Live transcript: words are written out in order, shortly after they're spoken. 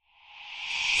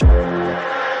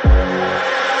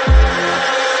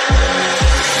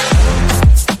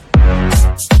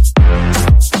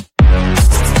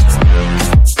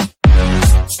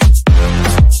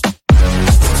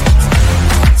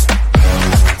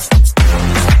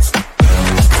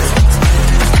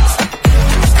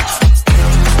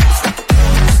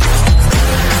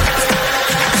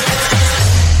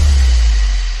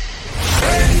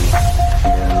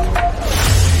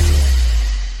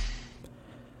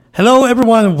Hello,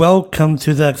 everyone. Welcome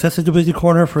to the Accessibility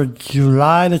Corner for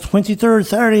July the 23rd,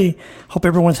 Saturday. Hope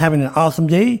everyone's having an awesome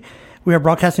day. We are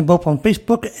broadcasting both on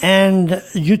Facebook and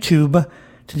YouTube.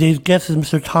 Today's guest is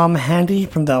Mr. Tom Handy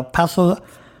from the El Paso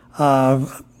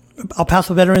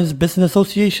Veterans Business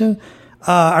Association.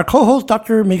 Our co-host,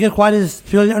 Dr. Miguel White, is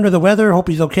feeling under the weather. Hope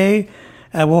he's okay.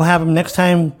 We'll have him next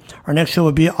time. Our next show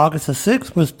will be August the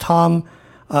 6th with Tom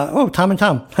Lane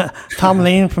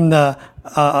from the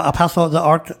El Paso, the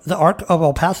Arc of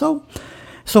El Paso.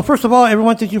 So first of all,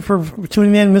 everyone, thank you for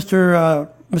tuning in. Mr.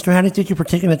 Handy, thank you for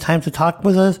taking the time to talk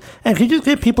with us. And can you just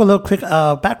give people a little quick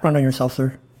background on yourself,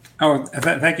 sir? Oh,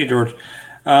 thank you, George.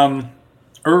 I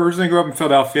originally grew up in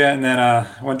Philadelphia, and then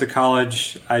went to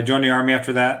college. I joined the Army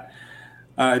after that.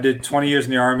 I did 20 years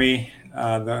in the Army.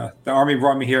 The Army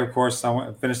brought me here, of course.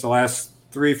 I finished the last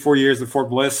 3-4 years at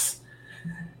Fort Bliss.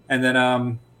 And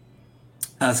then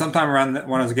sometime around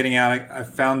when I was getting out, I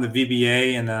found the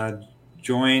VBA and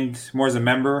joined more as a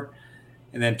member,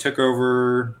 and then took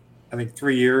over, I think, about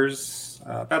 3 years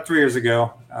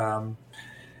ago. And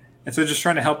so just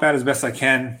trying to help out as best I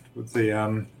can with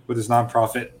this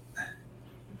nonprofit.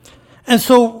 And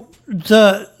so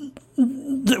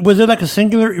was it like a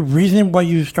singular reason why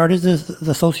you started this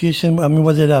association? I mean,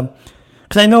 was it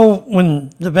because I know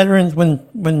when the veterans, when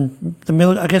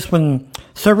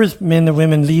servicemen and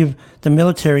women leave the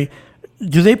military,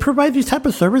 do they provide these type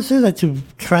of services like to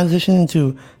transition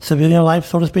into civilian life,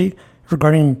 so to speak,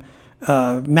 regarding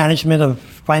management of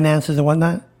finances and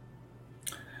whatnot?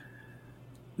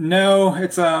 No,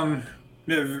 it's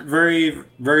very,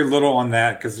 very little on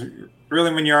that, because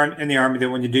really when you're in the Army, that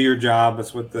when you do your job,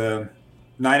 it's what the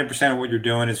 90% of what you're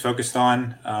doing is focused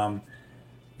on.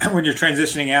 When you're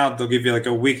transitioning out, they'll give you like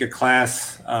a week of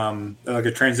class, like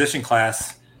a transition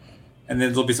class, and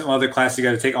then there'll be some other class you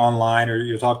got to take online, or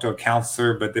you'll talk to a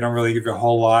counselor, but they don't really give you a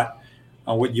whole lot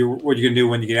on what you're going to do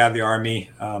when you get out of the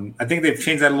Army. I think they've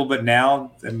changed that a little bit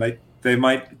now. They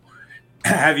might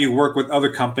have you work with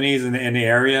other companies in the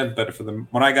area, but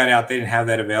when I got out, they didn't have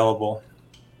that available.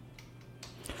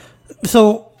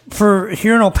 So for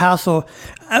here in El Paso,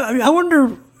 I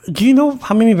wonder, do you know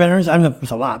how many veterans? I know it's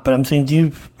a lot, but I'm saying,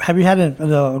 have you had a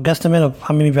guesstimate of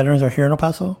how many veterans are here in El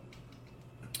Paso?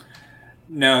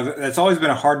 No, that's always been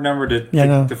a hard number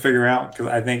to figure out, because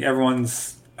I think a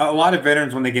lot of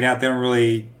veterans, when they get out, they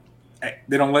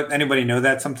don't let anybody know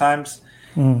that sometimes.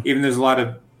 Even there's a lot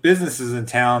of businesses in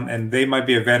town, and they might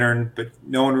be a veteran, but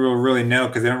no one will really know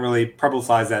because they don't really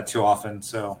publicize that too often.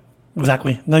 So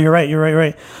exactly. No, you're right. You're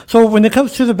right. So when it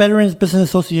comes to the Veterans Business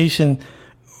Association,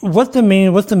 what's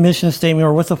the mission statement,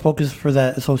 or what's the focus for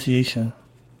that association?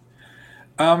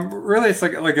 Really, it's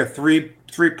like a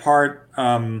three-part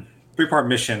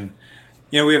mission.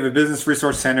 We have a business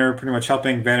resource center, pretty much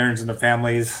helping veterans and their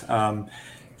families,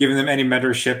 giving them any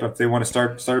mentorship if they want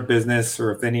to start a business,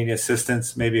 or if they need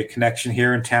assistance, maybe a connection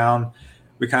here in town.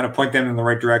 We kind of point them in the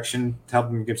right direction to help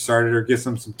them get started, or give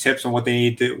them some tips on what they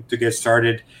need to get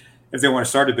started if they want to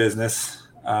start a business.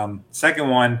 Second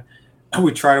one,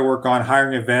 we try to work on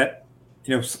hiring a vet.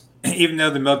 Even though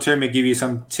the military may give you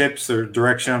some tips or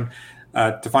direction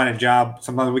to find a job,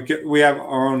 sometimes we have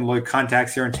our own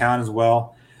contacts here in town as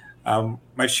well.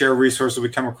 Might share resources we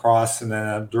come across, and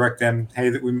then direct them,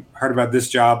 hey, we heard about this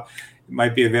job, it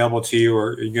might be available to you,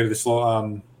 or you can go to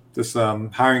this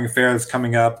hiring fair that's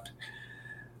coming up.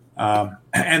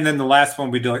 And then the last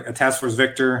one, we do a Task Force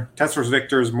Victor. Task Force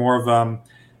Victor is more of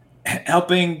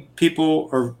helping people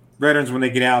or veterans when they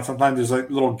get out. Sometimes there's a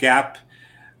little gap.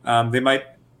 They might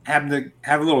have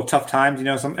a little tough times. It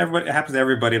happens to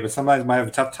everybody, but sometimes might have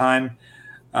a tough time.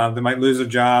 They might lose a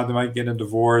job. They might get a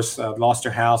divorce, lost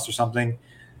their house or something.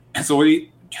 And so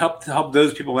we help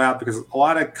those people out, because a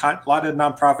lot of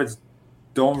nonprofits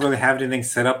don't really have anything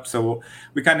set up. So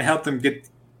we kind of help them give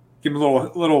them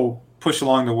a little push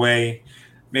along the way,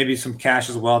 maybe some cash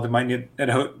as well. They might need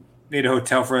a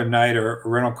hotel for a night, or a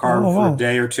rental car for a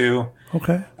day or two.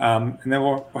 Okay. And then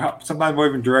sometimes we'll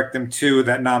even direct them to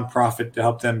that nonprofit to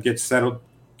help them get settled,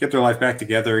 get their life back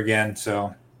together again.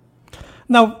 So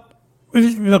now,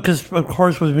 because of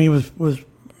course with me was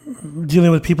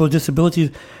dealing with people with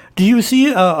disabilities, do you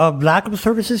see a lack of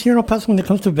services here in El Paso when it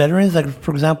comes to veterans? Like,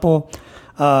 for example,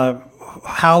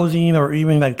 housing or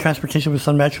even like transportation with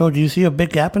Sun Metro? Do you see a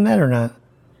big gap in that or not?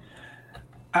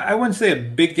 I wouldn't say a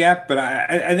big gap, but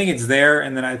I think it's there.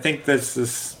 And then I think there's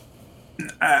this.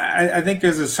 I think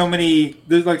there's so many.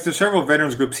 There's several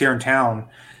veterans groups here in town,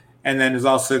 and then there's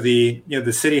also the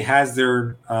city has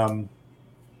their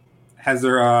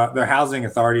housing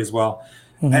authority as well.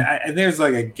 Mm-hmm. And I think there's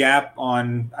like a gap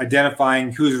on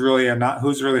identifying who's really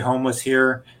homeless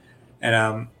here, and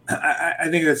I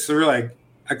think that's really,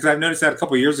 because I've noticed that a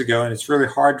couple of years ago, and it's really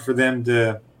hard for them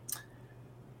to.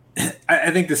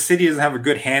 I think the city doesn't have a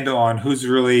good handle on who's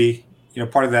really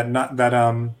part of that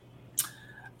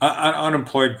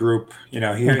unemployed group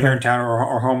here in town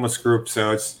or homeless group.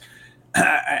 So it's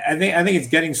I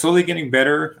think it's slowly getting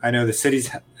better. I know the city's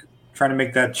trying to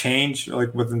make that change,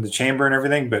 like within the chamber and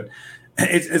everything, but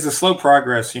it's a slow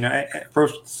progress,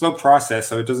 slow process.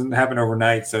 So it doesn't happen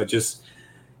overnight. So it just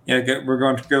we're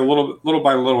going to go little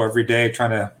by little every day,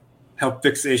 trying to help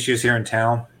fix the issues here in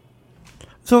town.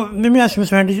 So let me ask you,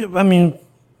 Mr. Handy,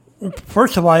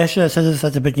 first of all, I should have said this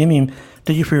at the beginning.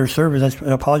 Thank you for your service.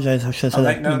 I apologize. I should have said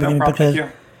that at the beginning. No problem.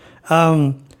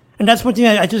 Because, and that's one thing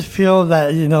I just feel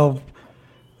that,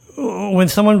 when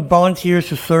someone volunteers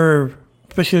to serve,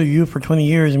 especially you for 20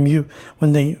 years, and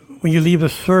when you leave the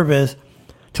service,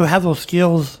 to have those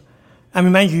skills,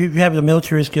 mind you, you have the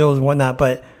military skills and whatnot,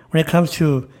 but when it comes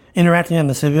to interacting in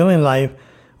the civilian life,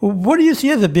 what do you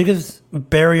see as the biggest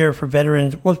barrier for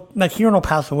veterans? Well, like here in El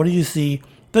Paso, what do you see?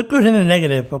 The good and the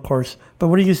negative, of course, but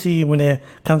what do you see when it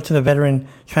comes to the veteran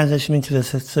transitioning to the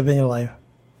civilian life?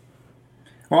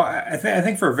 Well, I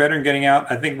think for a veteran getting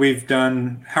out, I think we've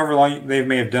done, however long they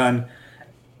may have done,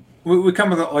 we come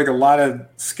with like a lot of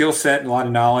skill set and a lot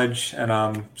of knowledge,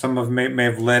 and some of them may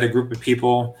have led a group of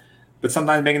people, but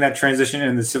sometimes making that transition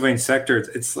in the civilian sector,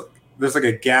 there's like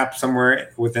a gap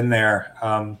somewhere within there.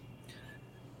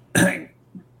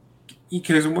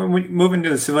 Because when we move into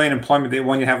the civilian employment, they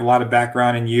want you to have a lot of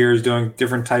background and years doing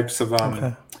different types of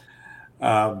like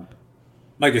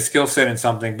a skill set in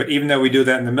something. But even though we do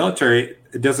that in the military,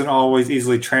 it doesn't always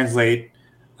easily translate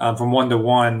from one to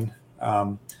one.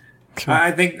 Sure.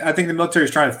 I think the military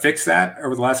is trying to fix that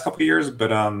over the last couple of years,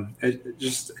 but it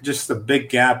just a big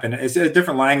gap, and it's a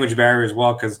different language barrier as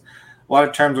well, because a lot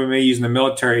of terms we may use in the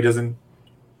military doesn't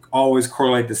always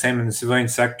correlate the same in the civilian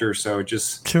sector. So it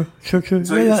just true. So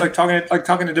it's like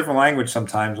talking a different language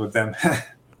sometimes with them.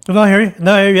 No, I hear you.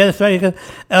 Yeah, that's right.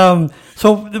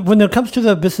 So when it comes to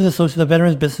the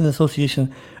Veterans Business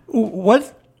Association,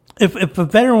 what if a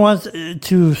veteran wants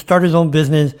to start his own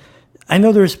business? I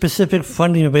know there's specific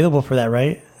funding available for that,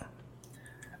 right?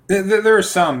 There are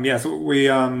some, yes. We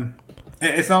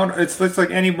it's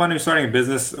like anyone who's starting a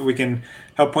business, we can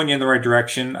help point you in the right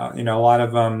direction. A lot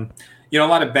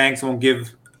of banks won't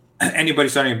give anybody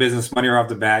starting a business money right off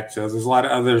the bat. So there's a lot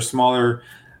of other smaller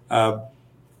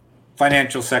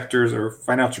financial sectors or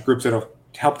financial groups that'll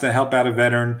help out a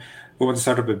veteran who wants to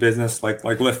start up a business, like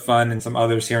Lift Fund and some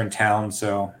others here in town.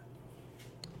 So.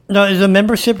 Now, is a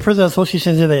membership for the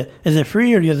association, is it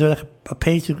free, or is there like a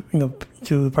pay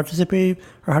to participate,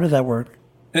 or how does that work?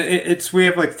 We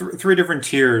have like three different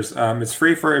tiers. It's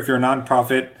free for if you're a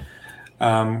nonprofit.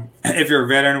 If you're a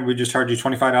veteran, we just charge you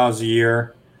 $25 a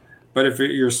year. But if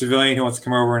you're a civilian who wants to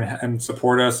come over and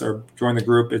support us or join the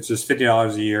group, it's just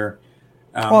 $50 a year.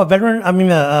 A veteran?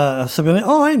 A civilian?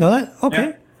 Oh, I know that. Okay.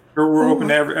 Yeah. We're open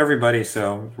to everybody,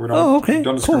 so we don't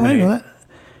discriminate. Cool, I know that.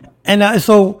 And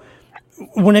so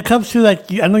when it comes to,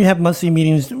 I know you have monthly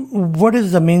meetings. What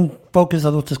is the main focus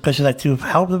of those discussions, to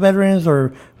help the veterans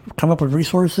or come up with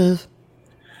resources?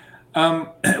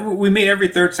 We meet every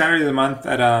third Saturday of the month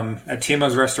at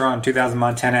Timo's Restaurant on 2000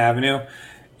 Montana Avenue,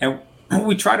 and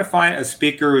we try to find a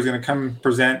speaker who's going to come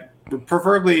present,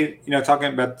 preferably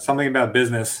talking about something about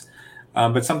business.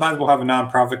 But sometimes we'll have a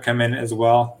nonprofit come in as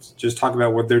well, just talk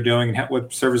about what they're doing and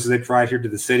what services they provide here to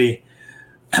the city.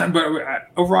 But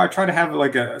overall, I try to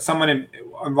have someone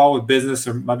involved with business,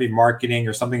 or maybe marketing,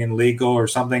 or something in legal, or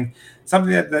something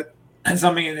that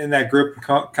something in that group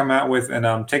come out with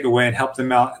and take away and help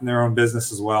them out in their own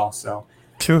business as well. So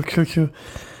true.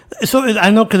 So I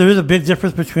know, because there is a big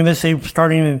difference between, let's say,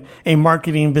 starting a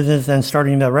marketing business and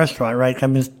starting a restaurant, right?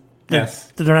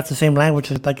 Yes, they're not the same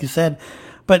languages, like you said.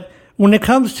 But when it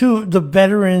comes to the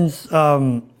Veterans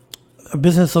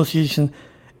Business Association,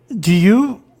 do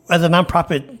you, as a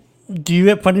nonprofit, do you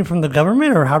get funding from the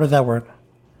government, or how does that work?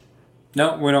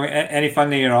 No, we don't get any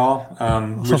funding at all.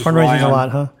 So fundraising is a lot,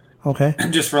 huh? Okay.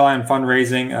 Just rely on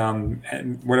fundraising,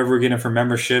 and whatever we're getting for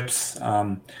memberships.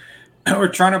 We're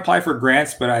trying to apply for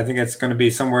grants, but I think it's going to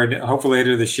be somewhere, hopefully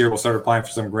later this year, we'll start applying for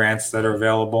some grants that are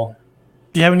available.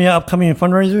 Do you have any upcoming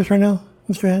fundraisers right now,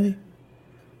 Mr. Handy?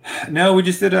 No, we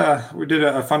did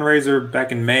a fundraiser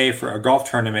back in May for a golf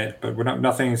tournament, but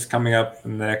nothing's coming up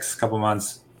in the next couple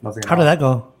months. Nothing at How did all. that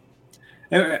go?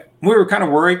 We were kind of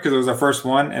worried because it was our first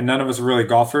one, and none of us were really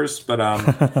golfers. But like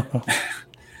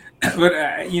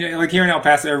here in El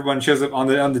Paso, everyone shows up on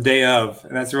the day of,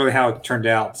 and that's really how it turned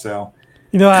out. So,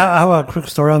 I have a quick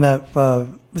story on that,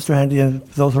 Mr. Handy, and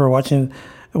for those who are watching.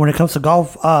 When it comes to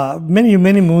golf, many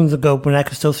moons ago, when I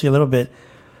could still see a little bit,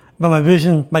 but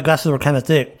my glasses were kind of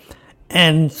thick,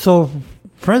 and so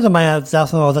friends of mine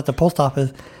asked when I was at the post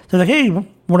office. They're like, "Hey,"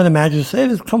 one of the managers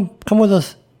said, "Hey, come with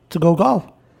us to go golf."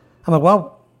 I'm like,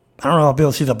 "Well, I don't know if I'll be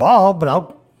able to see the ball, but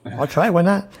I'll try. Why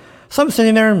not?" So I'm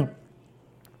sitting there, and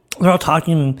they're all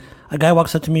talking. And a guy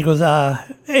walks up to me, and goes,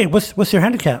 "Hey, what's your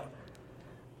handicap?"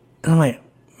 And I'm like,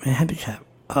 "My handicap?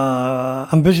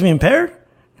 I'm visually impaired."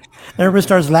 And everybody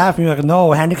starts laughing. You're like,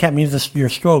 "No, handicap means your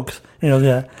strokes." I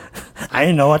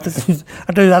didn't know. I thought he was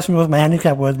asking me what my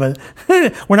handicap was, but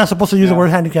we're not supposed to use the word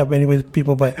handicap anyways,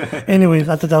 people. But anyways,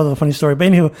 I thought that was a funny story. But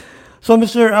anyway, so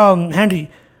Mr.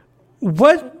 Handy,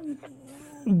 what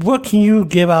can you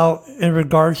give out in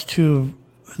regards to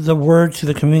the word to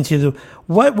the community?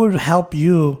 What would help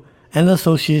you and the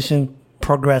association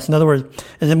progress? In other words,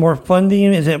 is it more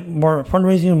funding? Is it more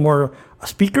fundraising? More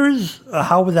speakers?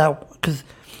 How would that? Because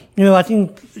I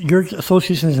think your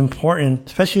association is important,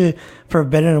 especially for a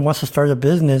veteran who wants to start a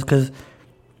business, because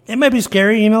it might be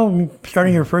scary,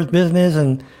 starting your first business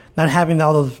and not having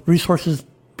all those resources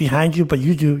behind you, but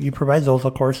you provide those,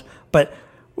 of course. But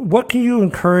what can you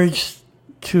encourage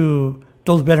to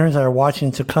those veterans that are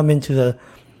watching to come into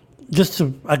just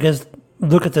to, I guess,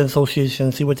 look at the association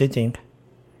and see what they think?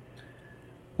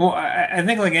 well, I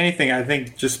think like anything, I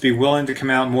think just be willing to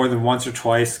come out more than once or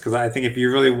twice because I think if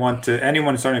you really want to,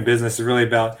 anyone starting a business is really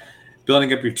about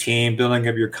building up your team, building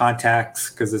up your contacts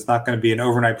because it's not going to be an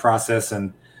overnight process.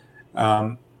 And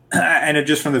I know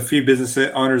just from the few business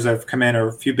owners that have come in or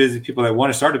a few busy people that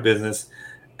want to start a business,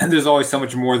 and there's always so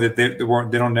much more that they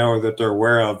don't know or that they're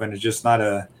aware of, and it's just not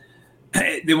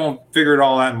they won't figure it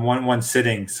all out in one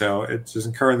sitting. So it's just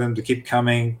encourage them to keep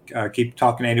coming, keep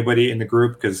talking to anybody in the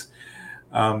group because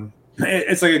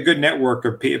it's like a good network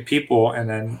of people. And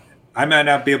then I might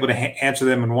not be able to answer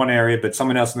them in one area, but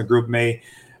someone else in the group may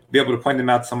be able to point them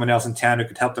out to someone else in town who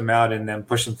could help them out and then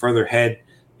push them further ahead,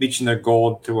 reaching their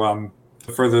goal to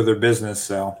further their business.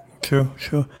 So True.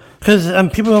 Because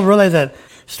people don't realize that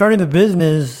starting a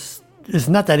business is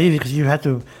not that easy because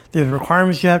there's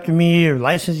requirements you have to meet or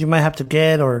license you might have to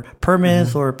get or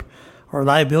permits or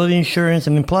liability insurance.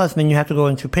 And then you have to go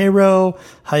into payroll,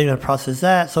 how you're going to process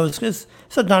that. So it's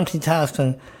a daunting task.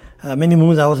 And many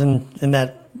moons I was in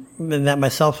that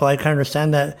myself, so I kind of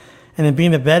understand that. And then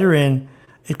being a veteran,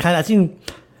 I think,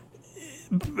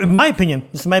 in my opinion,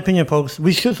 this is my opinion, folks,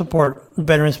 we should support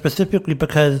veterans specifically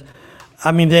because,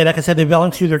 like I said, they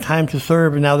volunteer their time to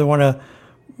serve and now they want to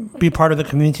be part of the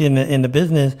community in the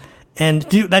business. And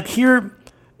here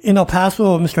in El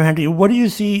Paso, Mr. Henry, what do you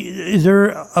see? Is there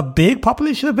a big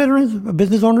population of veterans,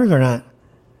 business owners, or not?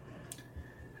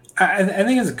 I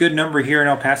think it's a good number here in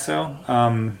El Paso.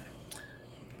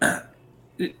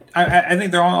 I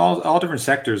think they're all different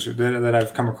sectors that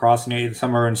I've come across.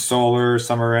 Some are in solar,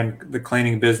 some are in the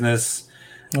cleaning business,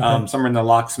 some are in the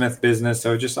locksmith business.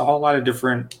 So just a whole lot of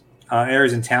different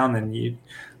areas in town. And a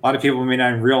lot of people may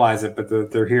not even realize it,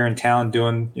 but they're here in town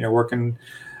doing, working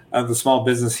the small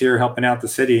business here, helping out the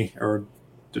city or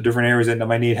the different areas that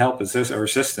might need help or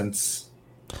assistance.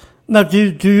 Now,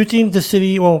 do you think the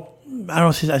city? Well, I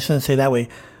shouldn't say that way.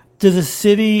 Does the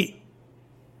city,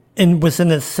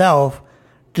 within itself,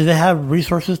 do they have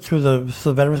resources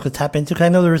so veterans could tap into? Because I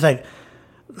know there's like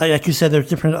you said, there's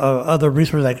different other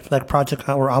resources like Project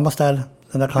or Amistad,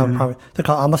 and they're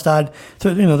called Amistad.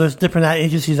 So there's different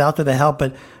agencies out there that help.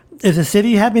 But does the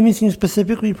city have anything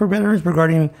specifically for veterans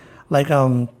regarding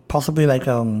possibly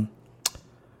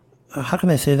how can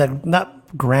I say that,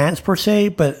 not grants per se,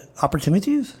 but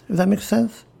opportunities? Does that make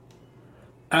sense?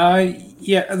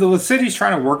 Yeah, the city's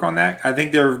trying to work on that. I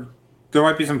think there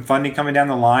might be some funding coming down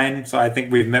the line. So I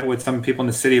think we've met with some people in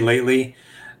the city lately.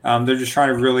 They're just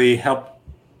trying to really help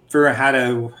figure out how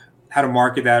to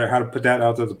market that or how to put that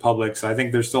out to the public. So I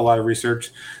think there's still a lot of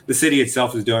research the city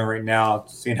itself is doing right now,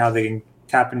 seeing how they can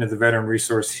tap into the veteran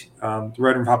resource, the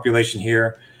veteran population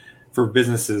here for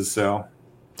businesses. So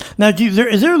now, do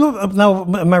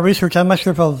my research, I'm not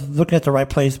sure if I was looking at the right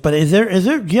place, but do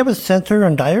you have a center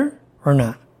on Dyer or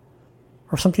not?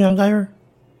 Or something on Dyer?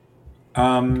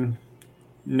 No.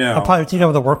 I'm probably thinking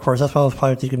of the workforce. That's what I was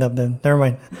probably thinking of then. Never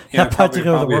mind. Yeah, I'm probably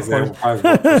thinking of the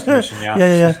workforce. Yeah.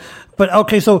 Yeah. But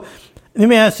okay, so let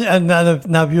me ask you, now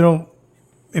if you don't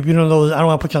know, I don't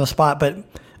want to put you on the spot, but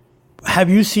have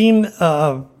you seen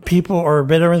people or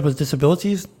veterans with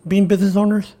disabilities being business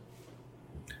owners?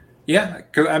 Yeah,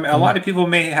 because a lot of people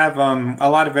may have a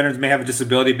lot of veterans may have a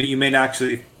disability, but you may not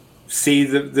actually see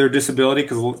their disability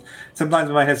because sometimes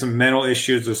they might have some mental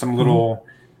issues or some little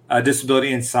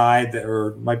disability inside that,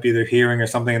 or might be their hearing or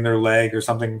something in their leg or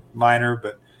something minor.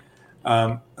 But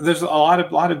there's a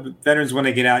lot of veterans when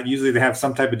they get out, usually they have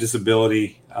some type of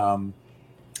disability.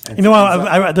 There's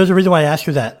a reason why I asked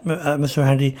you that, Mr.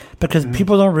 Handy, because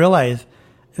people don't realize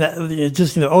that it's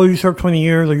just, you served 20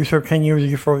 years or you served 10 years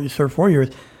or you served 4 years.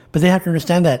 But they have to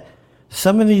understand that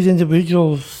some of these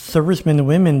individual servicemen and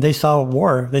women, they saw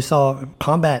war, they saw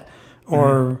combat,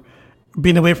 or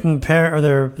being away from the parent or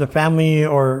their family,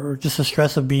 or just the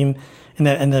stress of being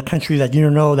in the country that you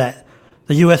don't know that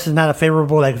the U.S. is not a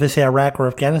favorable, like they say Iraq or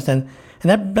Afghanistan, and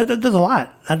that does a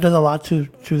lot. That does a lot to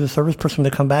the service person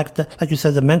to come back. Like you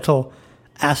said, the mental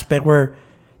aspect where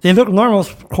they look normal,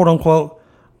 quote unquote,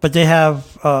 but they have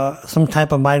some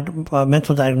type of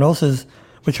mental diagnosis,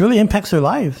 which really impacts their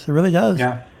lives. It really does.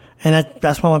 Yeah. And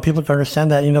that's why I want people to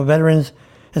understand that, veterans,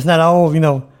 it's not,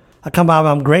 I come out,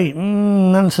 I'm great.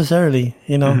 Not necessarily,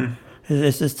 It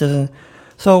doesn't.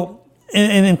 So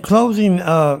in closing,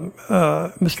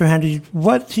 Mr. Handy,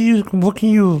 what's the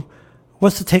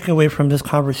takeaway from this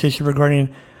conversation regarding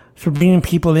for bringing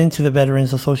people into the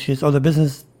Veterans Association or the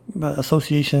Business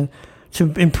Association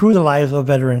to improve the lives of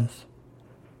veterans?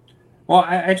 Well,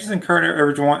 I just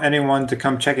encourage anyone to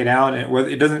come check it out.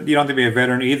 And you don't have to be a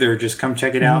veteran either. Just come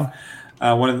check it out.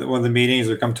 One of the meetings,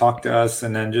 or come talk to us,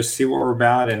 and then just see what we're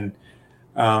about. And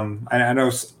I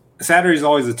know Saturday is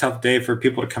always a tough day for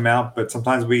people to come out, but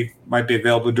sometimes we might be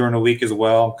available during the week as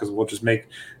well, because we'll just make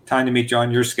time to meet you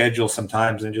on your schedule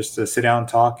sometimes, and just to sit down and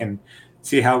talk and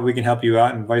see how we can help you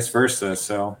out, and vice versa.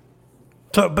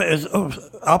 I'll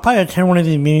probably attend one of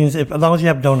these meetings as long as you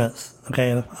have donuts.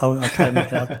 Okay, I'll try to make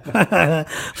that.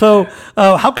 So,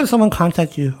 how can someone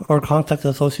contact you or contact the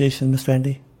association, Mr.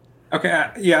 Andy? Okay,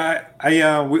 we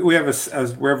have a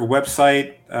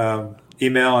website,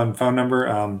 email, and phone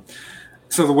number.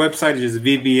 So the website is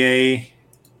VBA.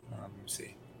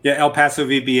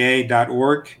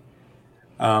 ElPasoVBA.org.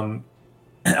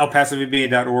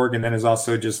 ElPasoVBA.org, and then there's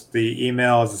also just the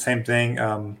email is the same thing.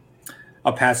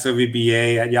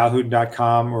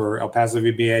 ElPasoVBA@yahoo.com or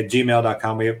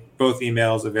ElPasoVBA@gmail.com. We have both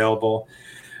emails available.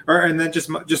 And then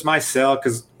just my cell,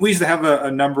 because we used to have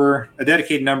a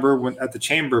dedicated number at the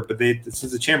chamber, but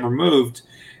since the chamber moved,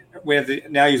 we have to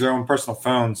now use our own personal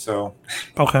phone. So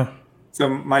okay. So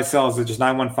my cell is just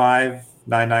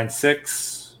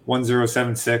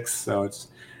 915-996-1076. So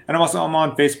and I'm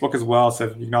on Facebook as well.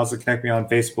 So you can also connect me on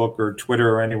Facebook or Twitter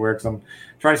or anywhere, because I'm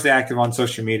trying to stay active on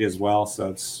social media as well.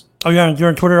 So it's. Oh, you're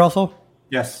on Twitter also?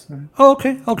 Yes. Oh,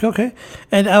 okay.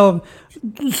 And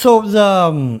so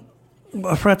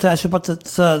I forgot to ask you about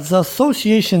the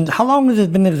association. How long has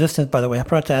it been in existence, by the way? I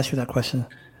forgot to ask you that question.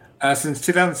 Since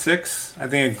 2006, I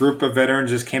think a group of veterans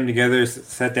just came together,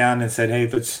 sat down, and said, "Hey,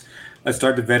 let's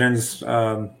start the Veterans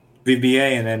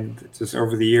VBA." And then just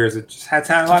over the years, it just had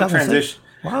a lot of transition.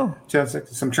 Wow.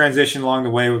 Some transition along the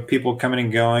way with people coming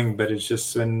and going, but it's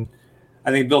just been. I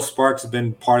think Bill Sparks has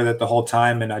been part of that the whole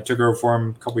time, and I took over for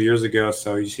him a couple of years ago.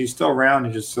 So he's still around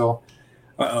and just still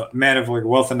a man of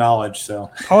wealth of knowledge. So.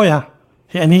 Oh yeah,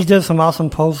 and he does some awesome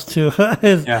posts too.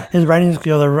 His writing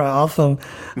skills are awesome.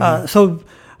 So,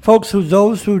 folks,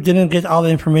 those who didn't get all the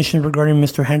information regarding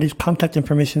Mr. Handy's contact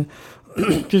information,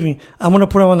 excuse me, I'm going to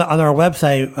put it on our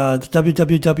website,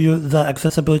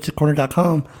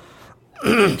 www.theaccessibilitycorner.com.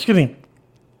 Excuse me,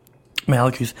 my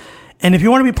allergies. And if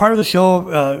you want to be part of the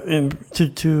show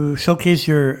to showcase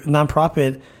your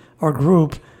nonprofit or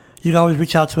group, you can always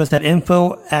reach out to us at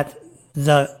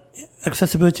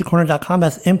info@theaccessibilitycorner.com.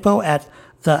 That's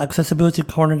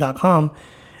info@theaccessibilitycorner.com.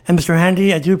 And Mr.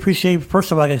 Handy, I do appreciate,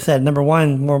 first of all, like I said, number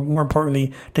one, more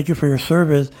importantly, thank you for your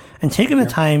service and taking the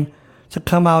time to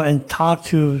come out and talk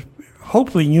to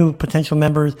hopefully new potential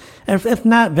members, and if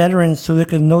not veterans, so they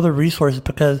can know the resources,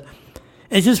 because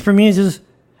it's just, for me,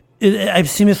 I've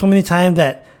seen it so many times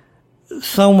that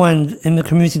someone in the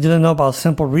community didn't know about a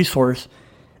simple resource.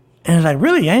 And it's like,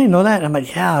 really? I didn't know that? And I'm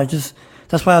like, yeah,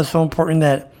 that's why it's so important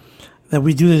that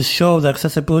we do this show, the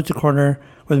Accessibility Corner,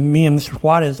 with me and Mr.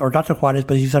 Juarez, or Dr. Juarez,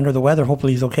 but he's under the weather.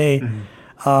 Hopefully he's okay.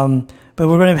 But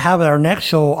we're going to have our next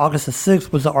show, August the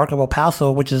 6th, was the Arc of El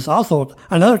Paso, which is also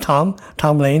another Tom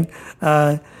Lane.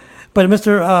 But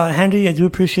Mr. Handy, I do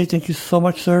appreciate, thank you so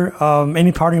much, sir.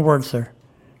 Any parting words, sir?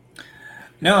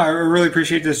 No, I really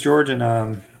appreciate this, George, and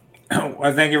I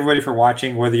thank everybody for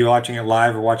watching, whether you're watching it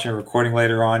live or watching a recording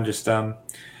later on. Just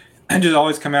just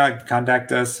always come out,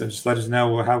 contact us, and just let us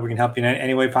know how we can help you in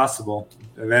any way possible,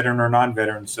 a veteran or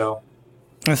non-veteran. So,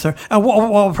 yes, sir.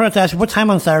 Well, I forgot to ask you, what time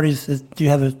on Saturdays do you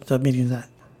have the meetings at?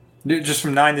 Just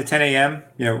from 9 to 10 a.m.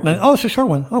 Oh, it's a short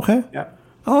one. Okay. Yeah.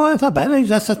 Oh, that's not bad.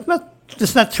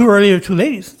 It's not too early or too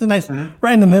late. It's nice,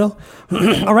 right in the middle.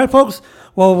 All right, folks.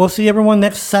 Well, we'll see everyone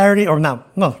next Saturday, or no,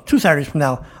 2 Saturdays from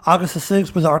now, August the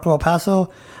 6th, with the Arc of El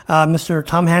Paso. Mr.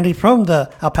 Tom Handy from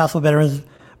the El Paso Veterans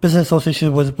Business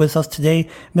Association was with us today.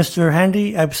 Mr.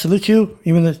 Handy, I salute you.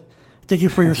 Thank you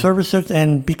for your services,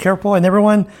 and be careful. And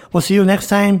everyone, we'll see you next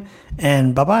time.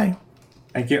 And bye-bye.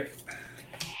 Thank you.